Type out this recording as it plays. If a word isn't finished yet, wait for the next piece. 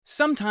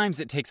Sometimes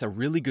it takes a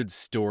really good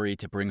story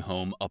to bring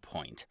home a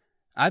point.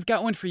 I've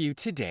got one for you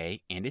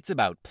today, and it's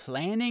about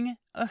planning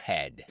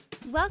ahead.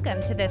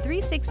 Welcome to the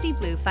 360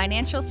 Blue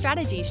Financial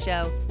Strategies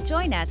Show.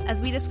 Join us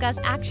as we discuss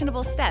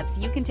actionable steps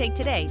you can take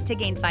today to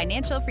gain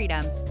financial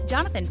freedom.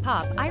 Jonathan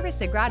Popp, Iris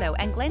Sagrado,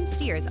 and Glenn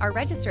Steers are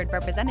registered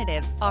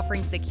representatives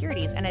offering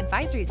securities and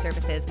advisory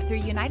services through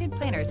United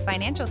Planners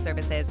Financial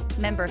Services,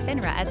 member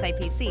FINRA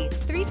SIPC.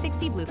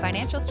 360 Blue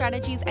Financial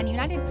Strategies and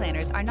United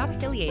Planners are not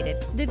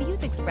affiliated. The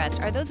views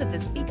expressed are those of the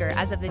speaker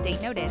as of the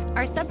date noted,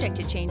 are subject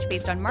to change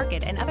based on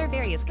market and other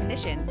various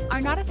conditions,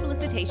 are not a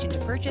solicitation to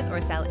purchase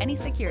or sell any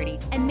security,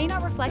 and may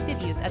not reflect the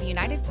views of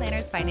United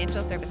Planners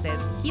Financial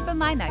Services. Keep in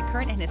mind that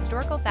current and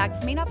historical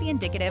facts may not be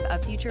indicative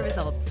of future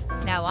results.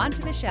 Now on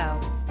to the show.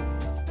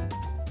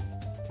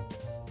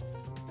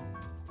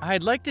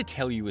 I'd like to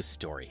tell you a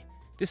story.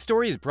 This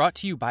story is brought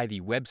to you by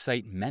the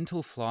website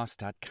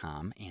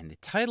mentalfloss.com, and the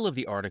title of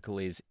the article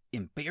is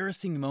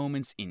Embarrassing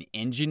Moments in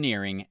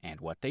Engineering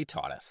and What They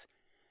Taught Us.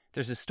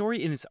 There's a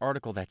story in this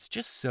article that's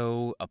just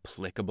so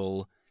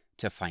applicable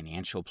to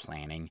financial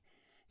planning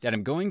that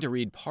I'm going to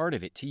read part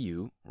of it to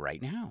you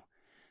right now.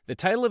 The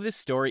title of this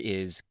story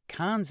is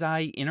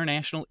Kansai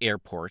International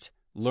Airport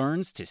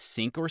Learns to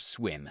Sink or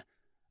Swim,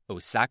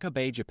 Osaka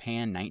Bay,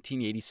 Japan,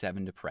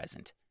 1987 to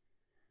present.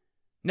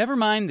 Never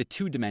mind the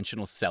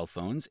two-dimensional cell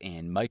phones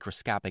and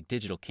microscopic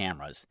digital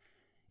cameras.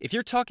 If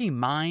you're talking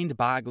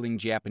mind-boggling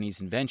Japanese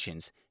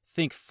inventions,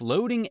 think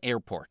floating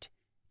airport.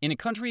 In a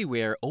country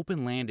where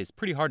open land is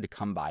pretty hard to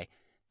come by,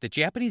 the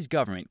Japanese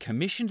government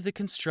commissioned the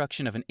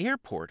construction of an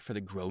airport for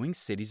the growing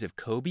cities of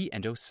Kobe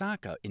and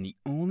Osaka in the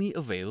only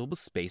available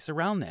space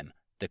around them,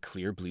 the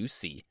clear blue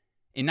sea.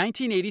 In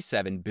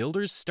 1987,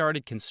 builders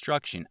started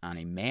construction on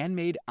a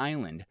man-made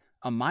island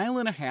a mile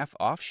and a half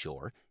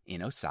offshore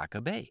in Osaka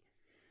Bay.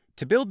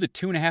 To build the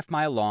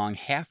 2.5-mile-long,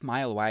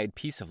 half-mile-wide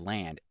piece of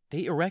land,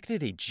 they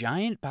erected a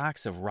giant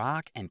box of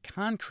rock and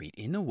concrete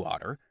in the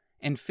water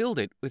and filled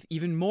it with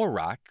even more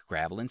rock,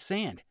 gravel, and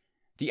sand.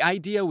 The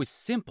idea was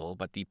simple,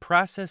 but the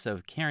process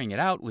of carrying it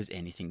out was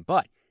anything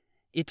but.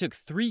 It took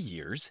 3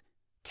 years,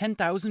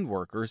 10,000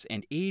 workers,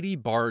 and 80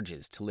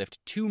 barges to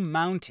lift 2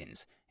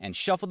 mountains and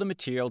shuffle the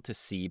material to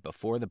sea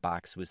before the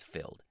box was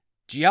filled.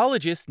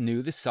 Geologists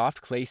knew the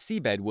soft clay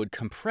seabed would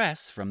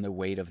compress from the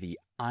weight of the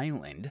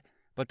island,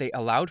 but they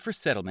allowed for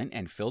settlement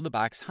and filled the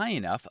box high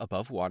enough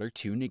above water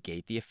to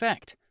negate the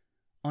effect.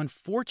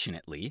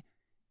 Unfortunately,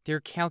 their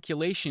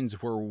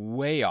calculations were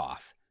way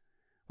off.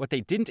 What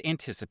they didn't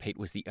anticipate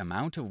was the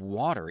amount of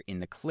water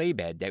in the clay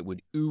bed that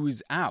would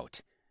ooze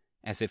out,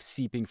 as if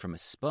seeping from a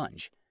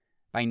sponge.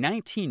 By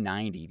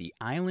 1990, the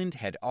island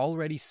had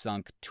already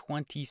sunk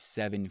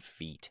 27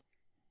 feet.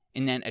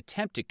 In an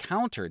attempt to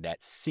counter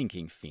that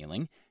sinking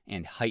feeling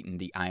and heighten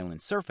the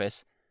island's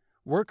surface,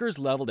 workers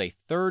leveled a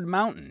third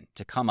mountain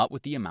to come up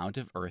with the amount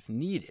of earth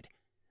needed.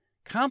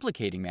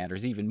 Complicating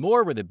matters even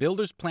more were the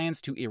builders'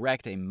 plans to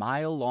erect a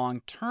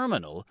mile-long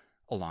terminal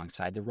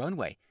alongside the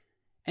runway.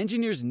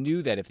 Engineers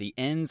knew that if the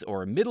ends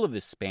or middle of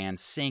the span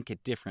sank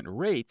at different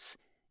rates,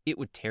 it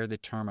would tear the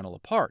terminal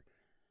apart.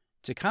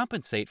 To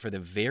compensate for the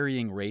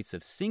varying rates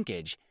of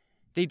sinkage,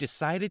 they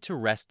decided to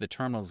rest the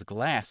terminal's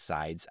glass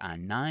sides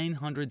on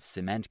 900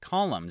 cement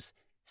columns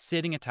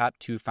sitting atop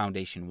 2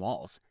 foundation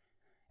walls.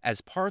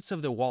 As parts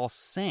of the wall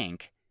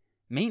sank,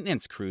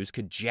 maintenance crews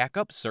could jack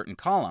up certain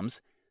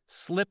columns,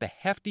 slip a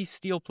hefty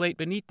steel plate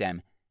beneath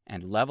them,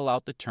 and level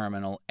out the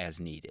terminal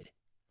as needed.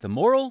 The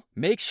moral?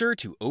 Make sure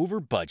to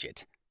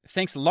over-budget.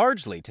 Thanks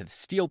largely to the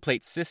steel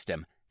plate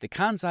system, the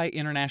Kansai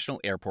International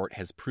Airport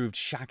has proved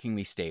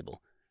shockingly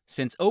stable.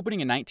 Since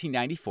opening in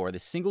 1994, the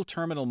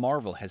single-terminal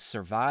marvel has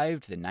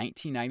survived the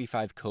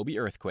 1995 Kobe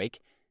earthquake,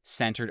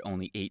 centered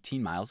only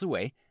 18 miles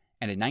away,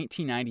 and a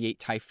 1998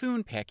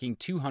 typhoon packing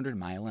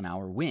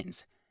 200-mile-an-hour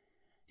winds.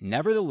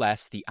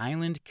 Nevertheless, the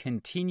island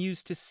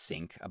continues to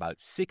sink about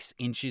 6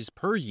 inches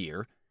per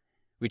year,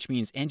 which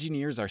means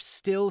engineers are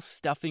still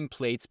stuffing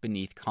plates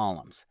beneath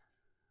columns.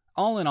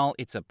 All in all,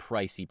 it's a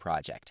pricey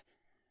project.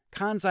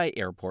 Kansai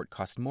Airport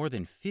cost more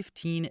than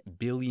 $15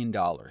 billion,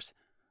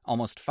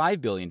 almost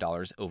 $5 billion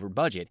over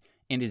budget,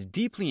 and is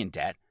deeply in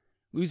debt,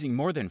 losing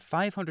more than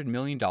 $500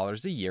 million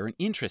a year in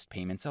interest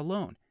payments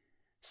alone.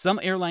 Some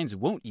airlines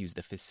won't use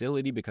the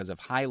facility because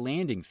of high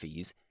landing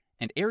fees,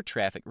 and air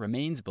traffic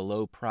remains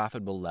below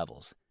profitable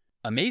levels.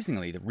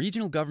 Amazingly, the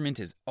regional government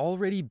is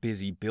already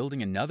busy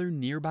building another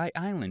nearby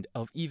island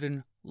of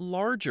even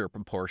larger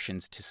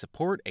proportions to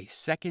support a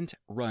second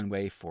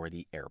runway for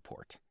the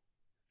airport.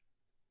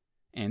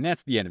 And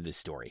that's the end of this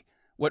story.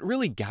 What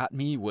really got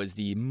me was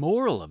the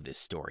moral of this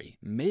story.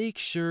 Make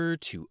sure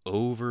to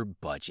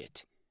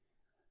over-budget.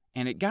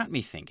 And it got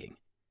me thinking.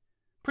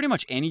 Pretty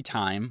much any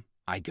time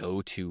I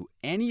go to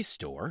any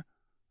store,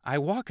 I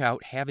walk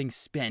out having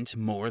spent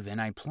more than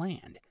I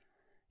planned.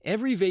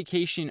 Every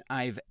vacation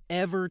I've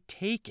ever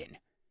taken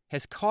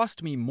has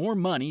cost me more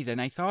money than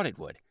I thought it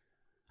would.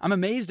 I'm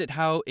amazed at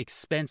how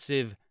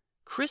expensive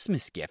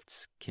Christmas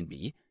gifts can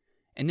be,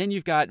 and then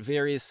you've got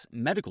various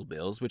medical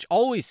bills which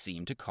always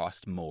seem to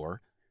cost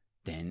more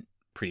than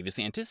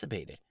previously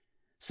anticipated.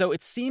 So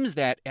it seems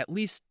that, at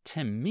least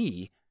to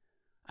me,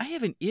 I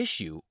have an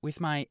issue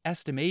with my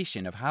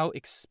estimation of how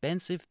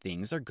expensive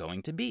things are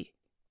going to be.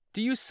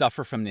 Do you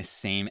suffer from this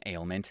same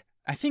ailment?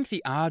 I think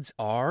the odds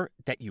are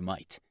that you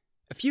might.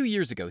 A few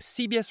years ago,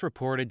 CBS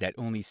reported that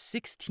only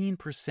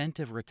 16%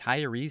 of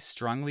retirees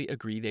strongly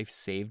agree they've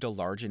saved a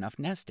large enough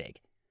nest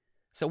egg.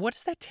 So what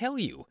does that tell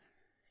you?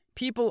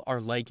 People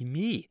are like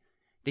me.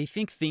 They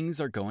think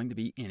things are going to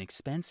be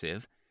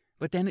inexpensive,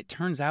 but then it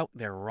turns out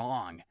they're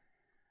wrong.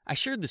 I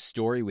shared the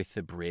story with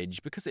the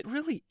bridge because it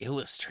really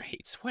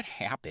illustrates what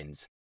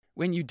happens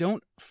when you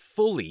don't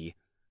fully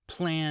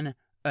plan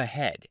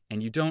ahead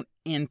and you don't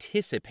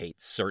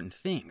anticipate certain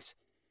things.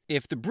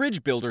 If the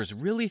bridge builders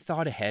really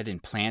thought ahead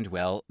and planned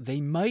well,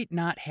 they might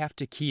not have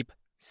to keep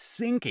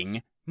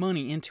sinking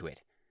money into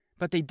it.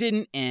 But they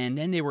didn't, and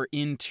then they were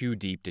in too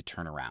deep to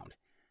turn around.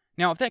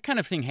 Now, if that kind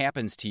of thing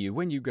happens to you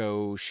when you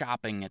go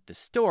shopping at the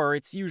store,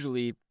 it's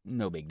usually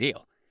no big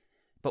deal.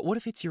 But what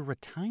if it's your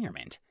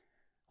retirement?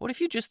 What if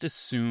you just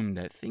assume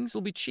that things will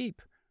be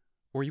cheap,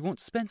 or you won't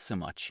spend so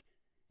much?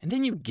 And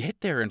then you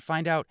get there and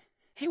find out,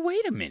 hey,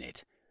 wait a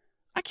minute.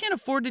 I can't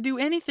afford to do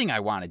anything I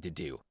wanted to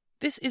do.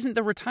 This isn't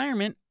the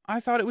retirement I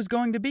thought it was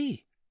going to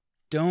be.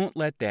 Don't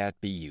let that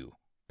be you.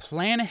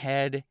 Plan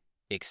ahead,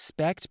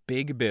 expect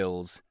big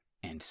bills,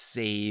 and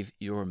save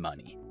your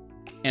money.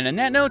 And on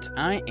that note,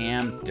 I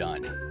am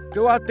done.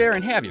 Go out there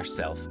and have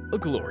yourself a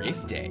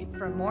glorious day.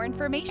 For more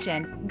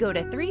information, go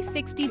to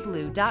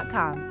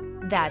 360blue.com.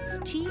 That's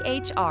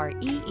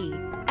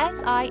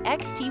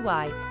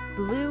THREESIXTY,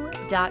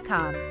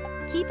 blue.com.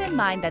 Keep in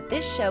mind that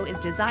this show is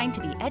designed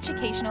to be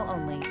educational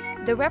only.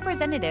 The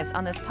representatives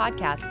on this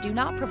podcast do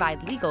not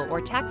provide legal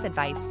or tax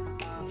advice.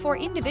 For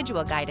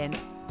individual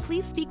guidance,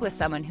 please speak with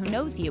someone who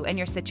knows you and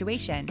your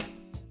situation.